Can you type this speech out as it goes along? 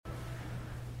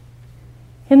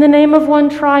In the name of one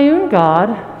triune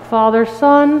God, Father,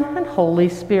 Son, and Holy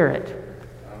Spirit.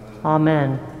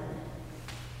 Amen.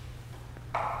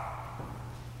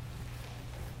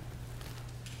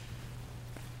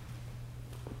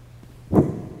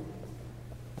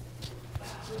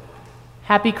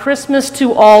 Happy Christmas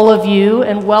to all of you,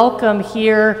 and welcome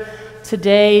here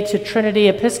today to Trinity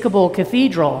Episcopal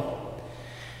Cathedral.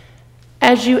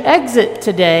 As you exit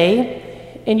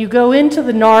today and you go into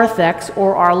the narthex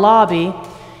or our lobby,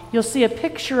 you'll see a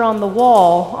picture on the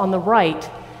wall on the right,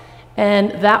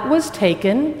 and that was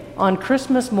taken on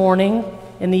Christmas morning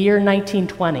in the year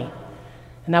 1920.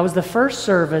 And that was the first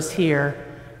service here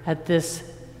at this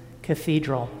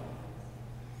cathedral.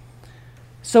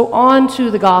 So on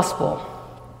to the gospel.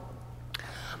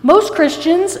 Most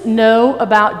Christians know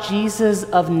about Jesus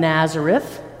of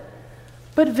Nazareth,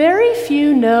 but very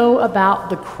few know about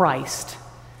the Christ.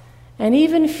 And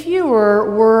even fewer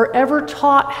were ever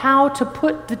taught how to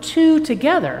put the two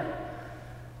together.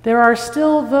 There are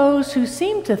still those who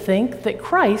seem to think that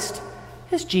Christ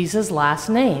is Jesus' last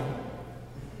name.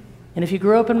 And if you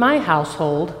grew up in my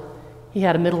household, he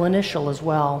had a middle initial as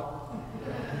well.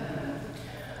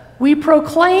 We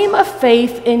proclaim a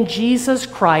faith in Jesus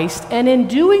Christ, and in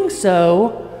doing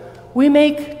so, we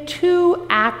make two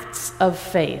acts of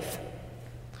faith.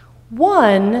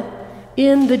 One,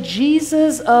 in the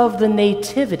Jesus of the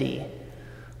Nativity,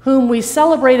 whom we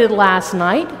celebrated last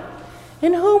night,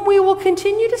 and whom we will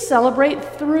continue to celebrate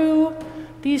through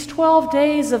these 12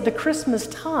 days of the Christmas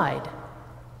tide.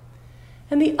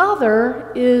 And the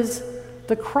other is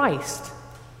the Christ,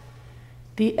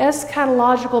 the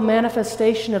eschatological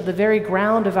manifestation of the very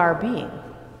ground of our being,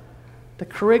 the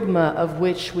kerygma of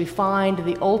which we find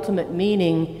the ultimate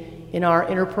meaning in our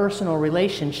interpersonal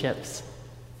relationships.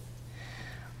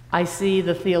 I see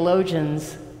the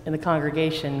theologians in the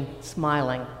congregation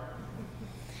smiling.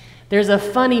 There's a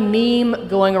funny meme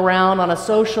going around on a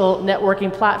social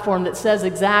networking platform that says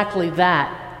exactly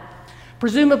that.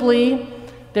 Presumably,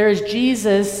 there is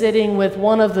Jesus sitting with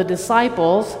one of the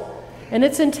disciples, and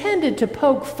it's intended to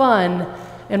poke fun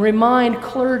and remind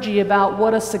clergy about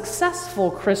what a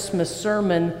successful Christmas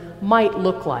sermon might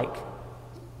look like.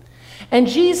 And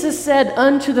Jesus said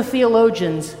unto the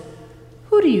theologians,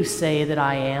 "Who do you say that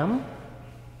I am?"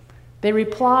 They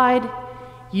replied,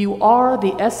 "You are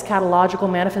the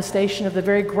eschatological manifestation of the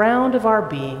very ground of our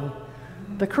being,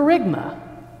 the kerygma,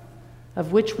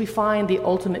 of which we find the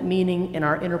ultimate meaning in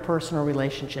our interpersonal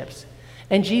relationships."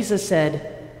 And Jesus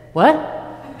said, "What?"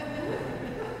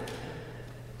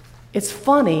 It's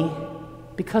funny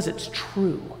because it's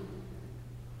true.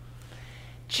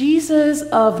 Jesus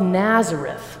of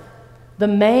Nazareth, the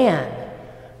man,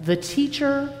 the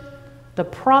teacher, the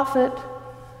prophet,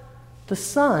 the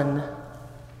son,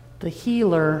 the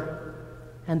healer,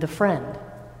 and the friend.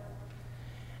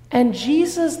 And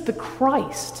Jesus the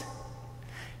Christ,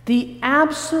 the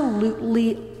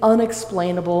absolutely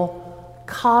unexplainable,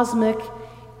 cosmic,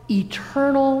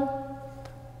 eternal,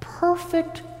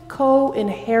 perfect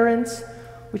co-inherence,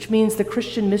 which means the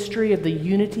Christian mystery of the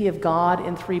unity of God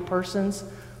in three persons,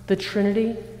 the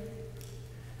Trinity.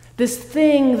 This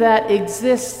thing that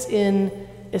exists in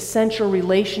essential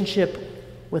relationship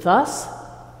with us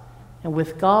and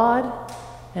with God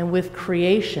and with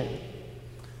creation.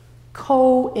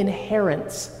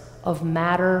 Co-inherence of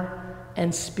matter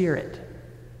and spirit.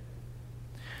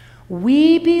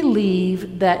 We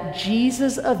believe that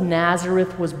Jesus of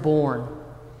Nazareth was born,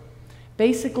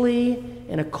 basically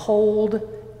in a cold,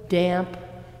 damp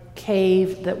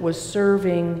cave that was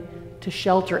serving to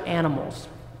shelter animals.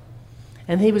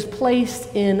 And he was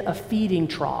placed in a feeding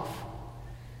trough.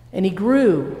 And he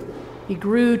grew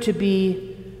to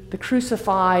be the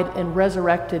crucified and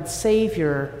resurrected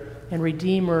Savior and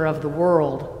Redeemer of the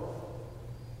world.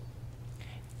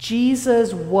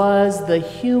 Jesus was the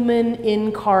human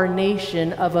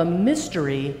incarnation of a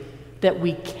mystery that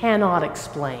we cannot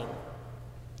explain.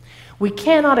 We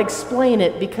cannot explain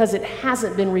it because it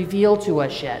hasn't been revealed to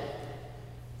us yet.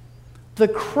 The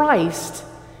Christ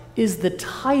is the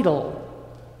title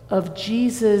of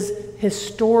Jesus'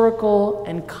 historical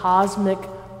and cosmic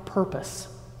purpose.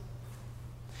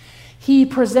 He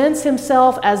presents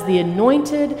himself as the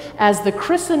anointed, as the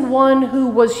christened one who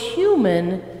was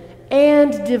human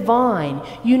and divine,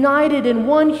 united in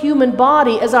one human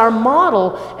body as our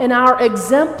model and our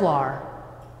exemplar.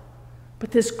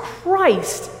 But this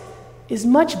Christ is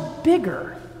much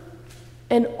bigger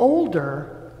and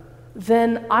older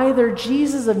than either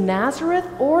Jesus of Nazareth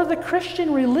or the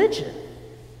Christian religion.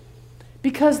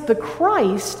 Because the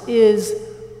Christ is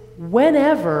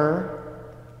whenever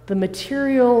the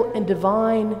material and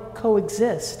divine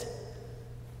coexist,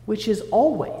 which is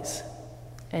always.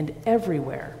 and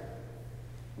everywhere.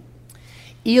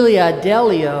 Elia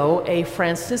Delio, a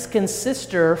Franciscan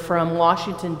sister from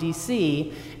Washington,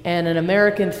 D.C., and an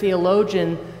American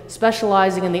theologian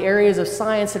specializing in the areas of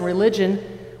science and religion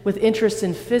with interests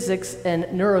in physics and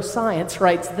neuroscience,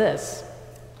 writes this: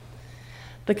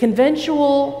 The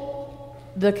conventional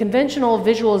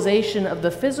visualization of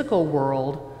the physical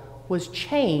world was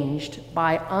changed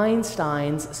by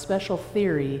Einstein's special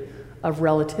theory of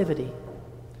relativity,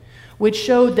 which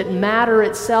showed that matter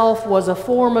itself was a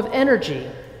form of energy.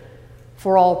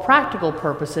 For all practical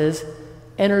purposes,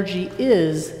 energy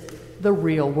is the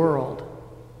real world.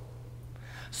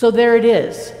 So there it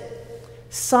is,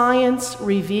 science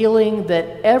revealing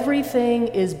that everything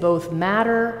is both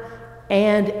matter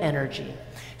and energy,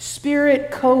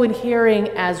 spirit co-inhering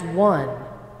as one.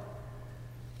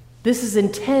 This is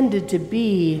intended to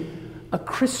be a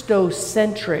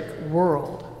Christocentric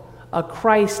world, a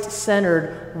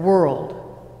Christ-centered world.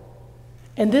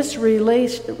 And this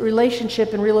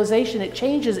relationship and realization, it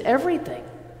changes everything.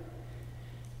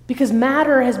 Because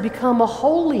matter has become a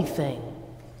holy thing.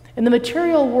 And the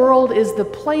material world is the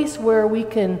place where we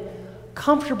can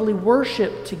comfortably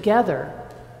worship together,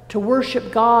 to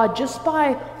worship God just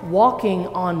by walking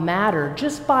on matter,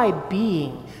 just by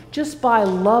being, just by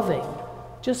loving,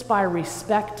 just by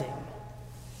respecting.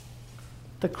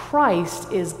 The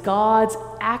Christ is God's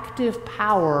active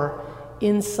power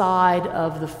inside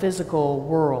of the physical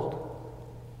world.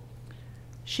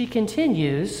 She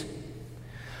continues,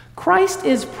 Christ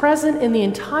is present in the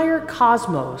entire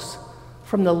cosmos,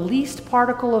 from the least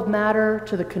particle of matter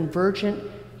to the convergent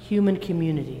human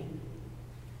community.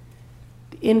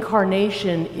 The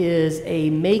incarnation is a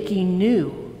making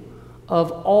new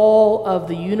of all of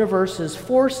the universe's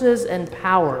forces and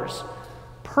powers,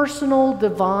 personal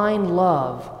divine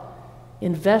love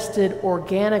invested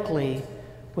organically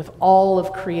with all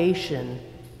of creation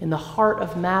in the heart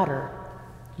of matter,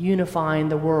 unifying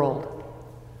the world.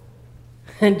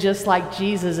 And just like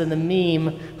Jesus in the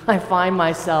meme, I find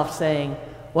myself saying,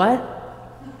 what?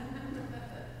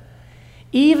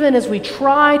 Even as we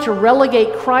try to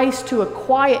relegate Christ to a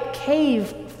quiet cave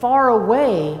far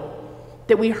away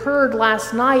that we heard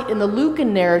last night in the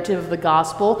Lucan narrative of the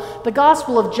Gospel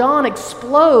of John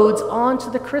explodes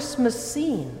onto the Christmas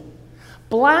scene,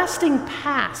 blasting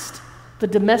past the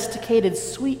domesticated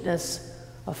sweetness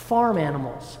of farm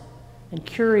animals and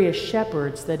curious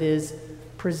shepherds that is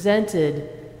presented,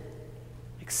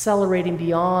 accelerating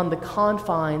beyond the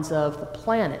confines of the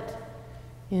planet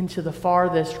into the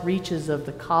farthest reaches of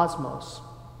the cosmos.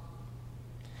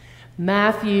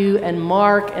 Matthew and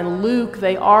Mark and Luke,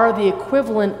 they are the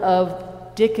equivalent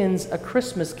of Dickens' A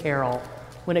Christmas Carol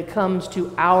when it comes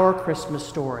to our Christmas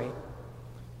story.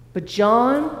 But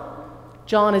John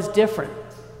is different.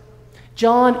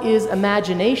 John is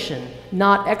imagination,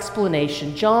 not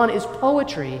explanation. John is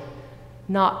poetry,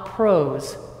 not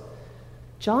prose.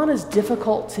 John is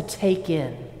difficult to take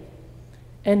in,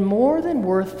 and more than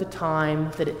worth the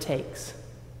time that it takes.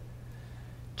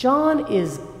 John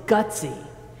is gutsy.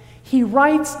 He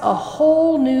writes a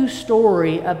whole new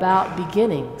story about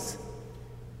beginnings.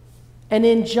 And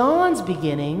in John's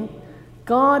beginning,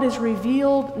 God is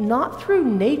revealed not through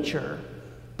nature,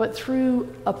 but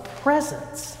through a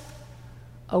presence,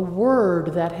 a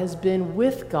word that has been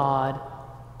with God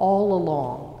all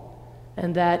along,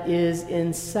 and that is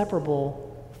inseparable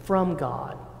from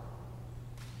God.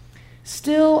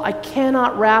 Still, I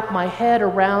cannot wrap my head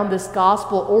around this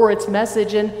gospel or its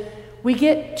message, and we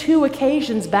get two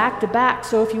occasions back to back,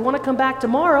 so if you want to come back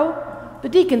tomorrow, the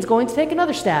deacon's going to take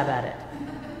another stab at it.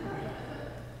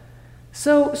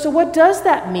 So what does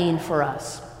that mean for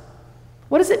us?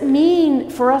 What does it mean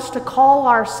for us to call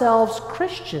ourselves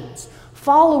Christians,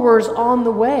 followers on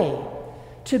the way,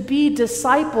 to be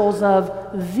disciples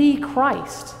of the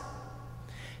Christ?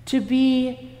 To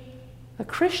be a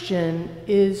Christian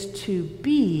is to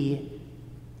be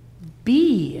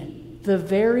the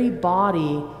very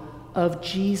body of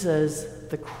Jesus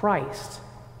the Christ.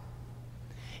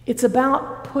 It's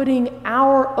about putting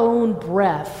our own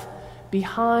breath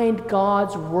behind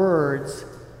God's words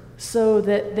so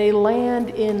that they land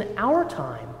in our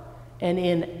time and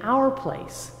in our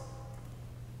place.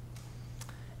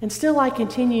 And still I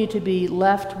continue to be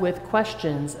left with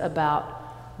questions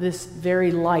about this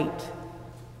very light,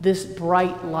 this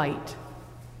bright light.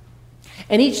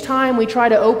 And each time we try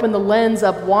to open the lens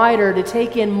up wider to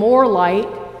take in more light,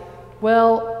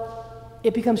 well,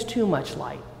 it becomes too much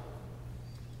light.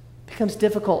 It becomes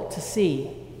difficult to see.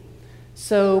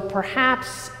 So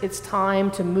perhaps it's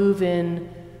time to move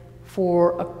in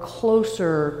for a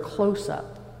closer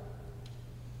close-up.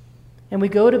 And we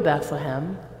go to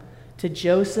Bethlehem to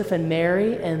Joseph and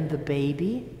Mary and the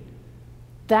baby,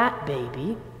 that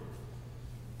baby,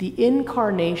 the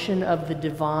incarnation of the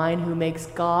divine who makes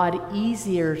God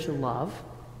easier to love.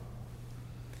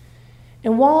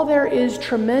 And while there is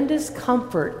tremendous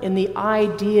comfort in the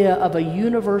idea of a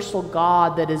universal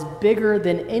God that is bigger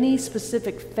than any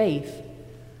specific faith,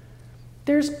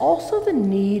 there's also the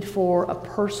need for a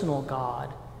personal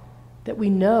God that we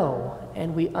know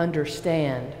and we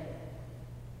understand.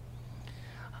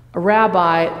 A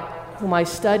rabbi whom I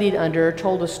studied under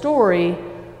told a story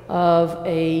of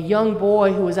a young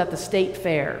boy who was at the state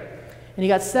fair, and he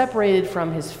got separated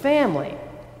from his family.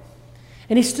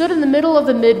 And he stood in the middle of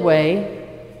the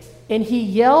midway, and he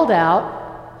yelled out,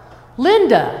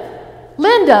 "Linda,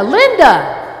 Linda,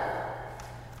 Linda!"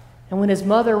 And when his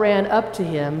mother ran up to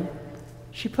him,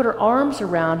 she put her arms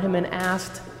around him and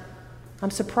asked,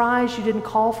 "I'm surprised you didn't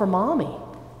call for Mommy."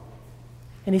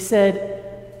 And he said,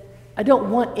 "I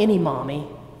don't want any mommy.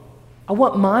 I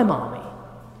want my mommy."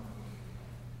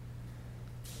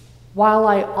 While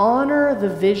I honor the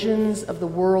visions of the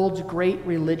world's great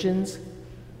religions,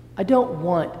 I don't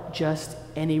want just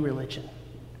any religion.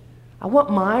 I want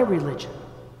my religion.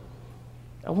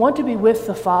 I want to be with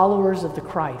the followers of the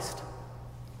Christ.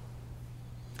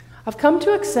 I've come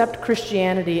to accept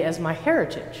Christianity as my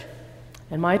heritage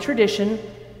and my tradition,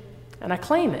 and I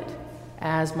claim it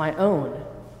as my own.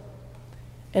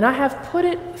 And I have put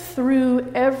it through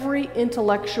every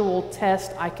intellectual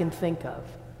test I can think of.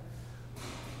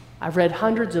 I've read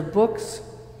hundreds of books.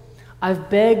 I've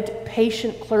begged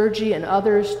patient clergy and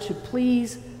others to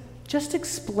please just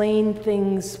explain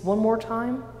things one more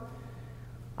time.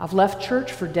 I've left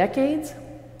church for decades.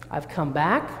 I've come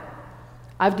back.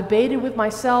 I've debated with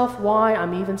myself why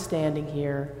I'm even standing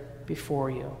here before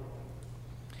you.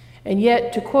 And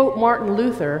yet, to quote Martin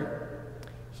Luther,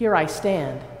 "Here I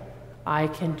stand. I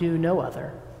can do no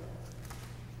other."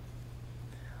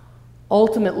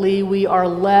 Ultimately, we are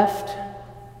left,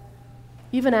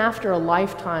 even after a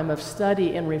lifetime of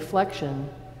study and reflection,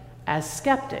 as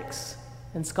skeptics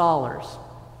and scholars.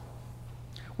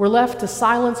 We're left to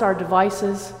silence our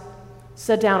devices,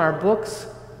 set down our books,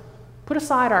 put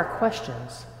aside our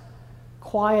questions,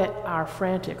 quiet our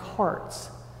frantic hearts,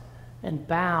 and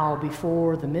bow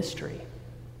before the mystery.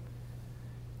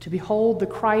 To behold the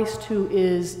Christ who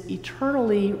is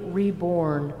eternally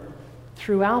reborn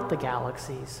throughout the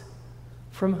galaxies,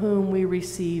 from whom we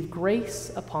receive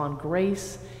grace upon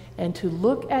grace, and to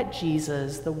look at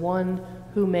Jesus, the one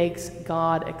who makes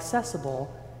God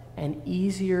accessible and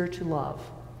easier to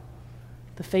love.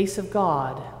 The face of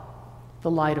God, the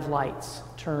light of lights,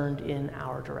 turned in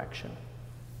our direction.